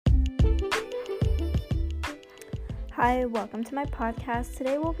Hi, welcome to my podcast.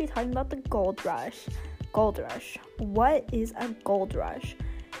 Today we'll be talking about the gold rush. Gold rush. What is a gold rush?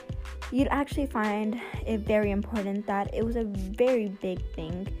 You'd actually find it very important that it was a very big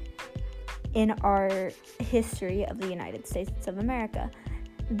thing in our history of the United States of America.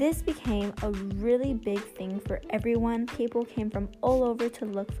 This became a really big thing for everyone. People came from all over to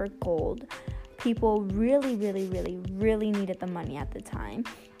look for gold. People really needed the money at the time.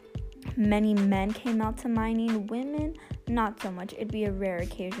 Many men came out to mining. Women, not so much. It'd be a rare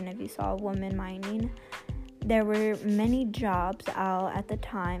occasion if you saw a woman mining. There were many jobs out at the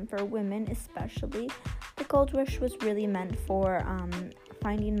time for women especially. The gold rush was really meant for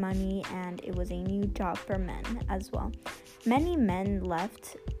finding money, and it was a new job for men as well. Many men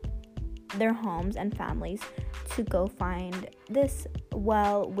left their homes and families to go find this,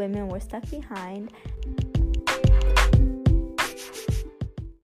 while women were stuck behind.